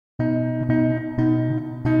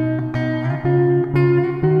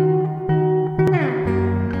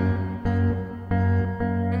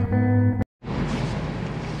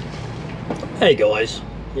Hey guys,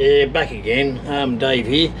 yeah, back again. Dave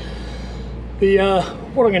here.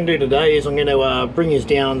 What I'm going to do today is I'm going to bring you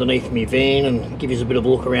down underneath my van and give you a bit of a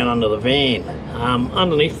look around under the van.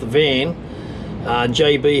 Underneath the van,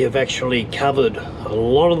 JB have actually covered a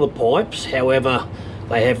lot of the pipes. However,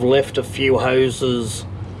 they have left a few hoses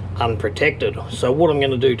unprotected. So what I'm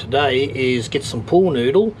going to do today is get some pool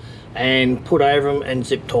noodle and put over them and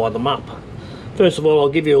zip tie them up. First of all, I'll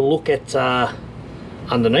give you a look at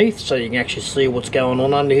underneath so you can actually see what's going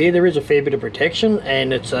on under here. There is a fair bit of protection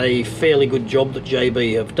and it's a fairly good job that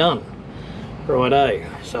JB have done. Righto,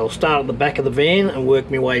 so I'll start at the back of the van and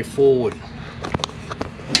work my way forward.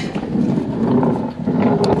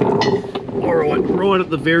 Alright, right at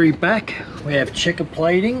the very back we have checker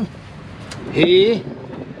plating here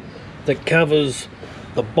that covers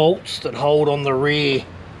the bolts that hold on the rear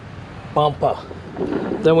bumper.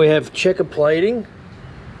 Then we have checker plating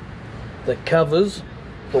that covers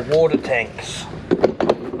the water tanks.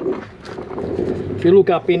 If you look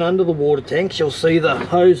up in under the water tanks, you'll see the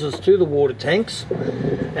hoses to the water tanks,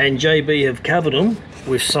 and JB have covered them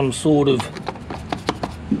with some sort of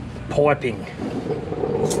piping.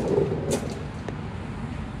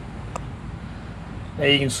 Now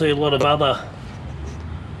you can see a lot of other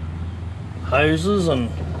hoses and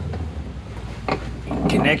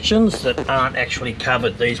connections that aren't actually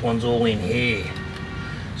covered. These ones all in here.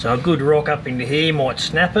 So a good rock up into here might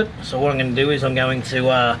snap it. So what I'm going to do is I'm going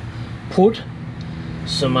to put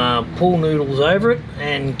some pool noodles over it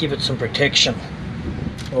and give it some protection.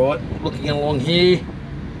 Alright, looking along here,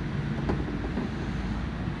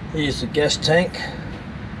 here's the gas tank,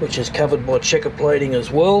 which is covered by checker plating as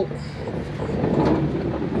well.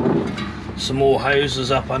 Some more hoses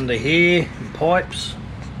up under here and pipes.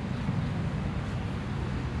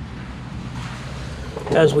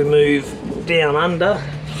 As we move down under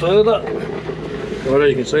further, right,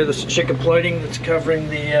 you can see this checker plating that's covering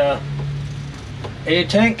the air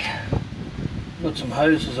tank. Got some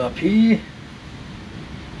hoses up here.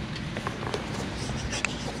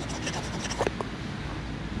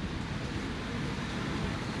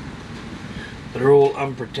 They're all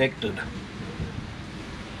unprotected.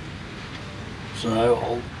 So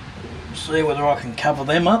I'll see whether I can cover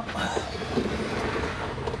them up.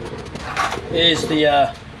 There's the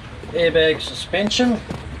airbag suspension,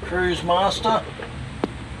 Cruise Master.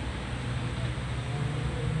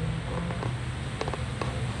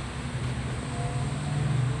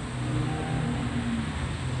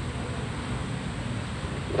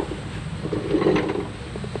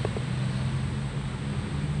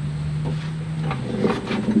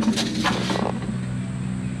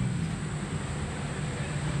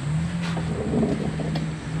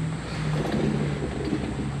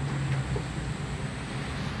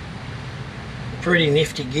 Pretty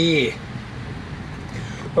nifty gear.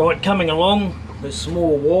 Right, coming along, there's some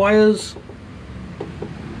more wires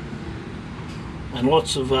and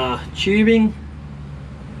lots of tubing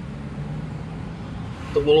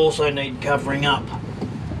that will also need covering up.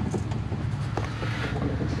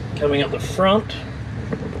 Coming up the front,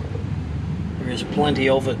 there is plenty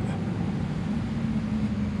of it.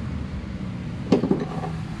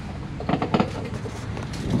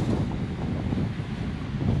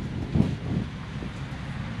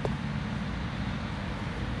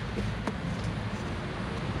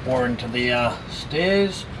 Or into the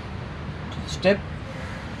stairs, to the step.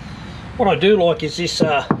 What I do like is this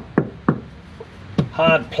hard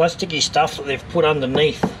plasticky stuff that they've put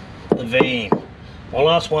underneath the van. My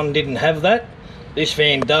last one didn't have that. This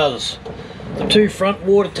van does. The two front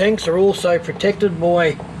water tanks are also protected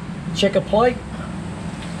by checker plate.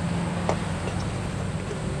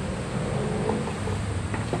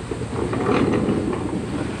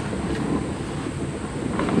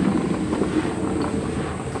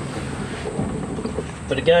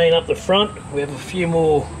 But again, up the front we have a few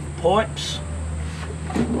more pipes.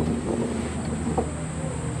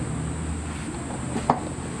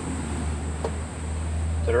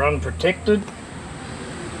 That are unprotected.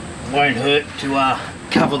 Won't hurt to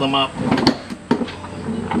cover them up.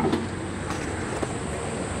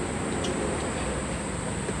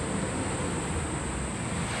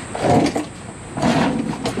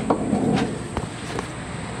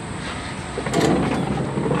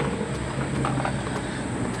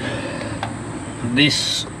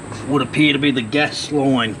 This would appear to be the gas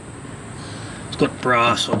line. It's got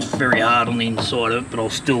brass, so it's very hard on the inside of it, but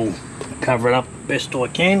I'll still cover it up best I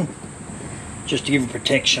can, just to give it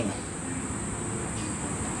protection.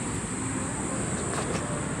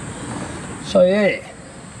 So yeah,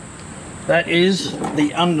 that is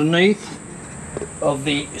the underneath of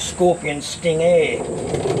the Scorpion Sting Air.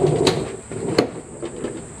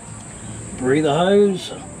 breather hose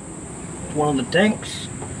to one of the tanks.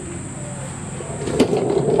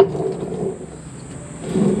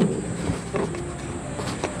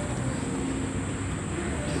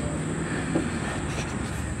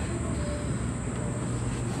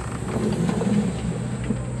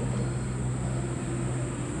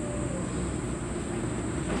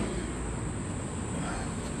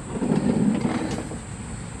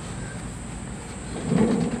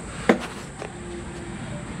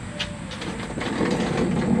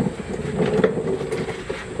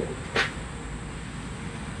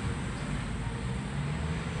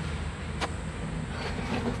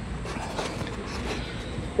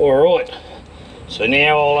 Alright, so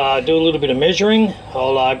now I'll do a little bit of measuring.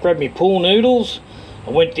 I'll grab my pool noodles. I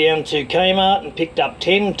went down to Kmart and picked up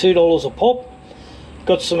 10, $2 a pop.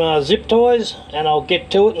 Got some zip ties, and I'll get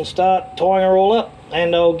to it and start tying her all up,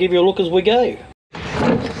 and I'll give you a look as we go.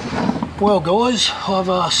 Well guys,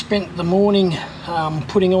 I've spent the morning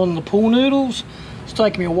putting on the pool noodles. It's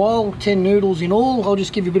taken me a while, 10 noodles in all. I'll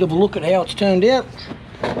just give you a bit of a look at how it's turned out.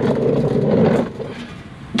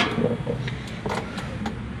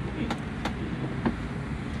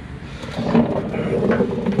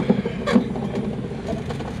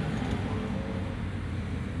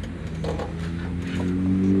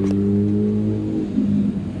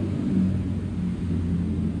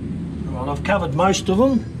 I've covered most of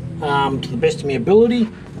them to the best of my ability.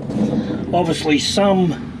 Obviously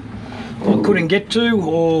some I couldn't get to,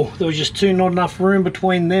 or there was just not enough room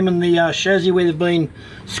between them and the chassis where they've been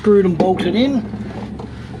screwed and bolted in.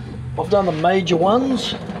 I've done the major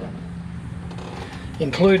ones,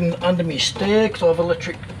 including under my stair, because I have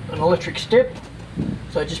an electric step,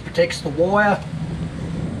 so it just protects the wire.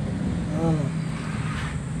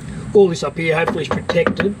 All this up here hopefully is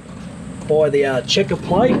protected by the checker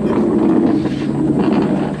plate.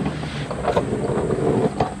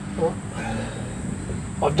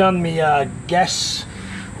 I've done my gas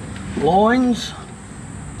lines,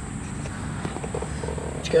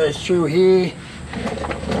 which goes through here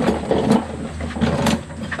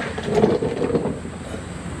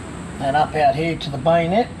and up out here to the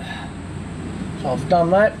bayonet, so I've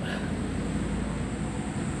done that.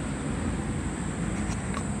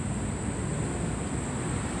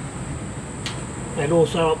 And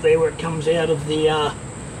also up there where it comes out of the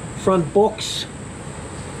front box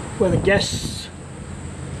where the gas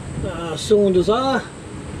cylinders are.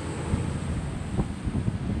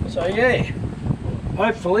 So yeah,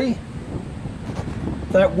 hopefully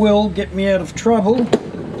that will get me out of trouble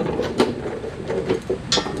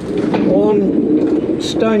on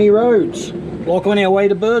stony roads, like on our way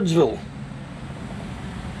to Birdsville.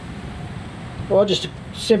 Well, just a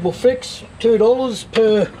simple fix, $2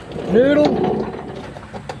 per noodle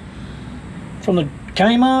from the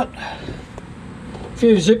Kmart, a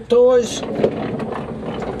few zip ties,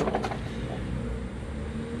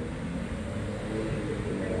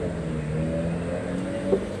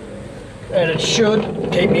 and it should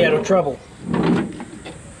keep me out of trouble.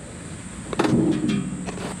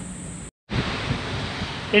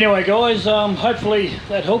 Anyway guys, hopefully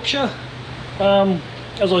that helps you.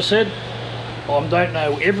 As I said, I don't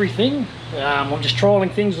know everything. I'm just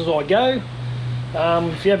trialling things as I go.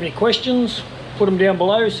 If you have any questions, put them down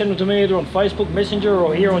below, send them to me either on Facebook Messenger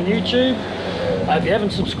or here on YouTube. If you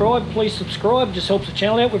haven't subscribed, please subscribe, it just helps the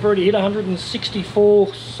channel out. We've already hit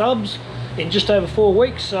 164 subs in just over 4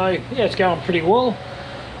 weeks, so yeah, it's going pretty well.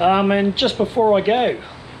 And just before I go,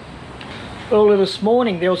 earlier this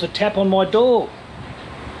morning there was a tap on my door.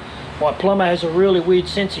 My plumber has a really weird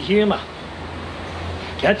sense of humour.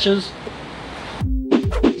 Catches.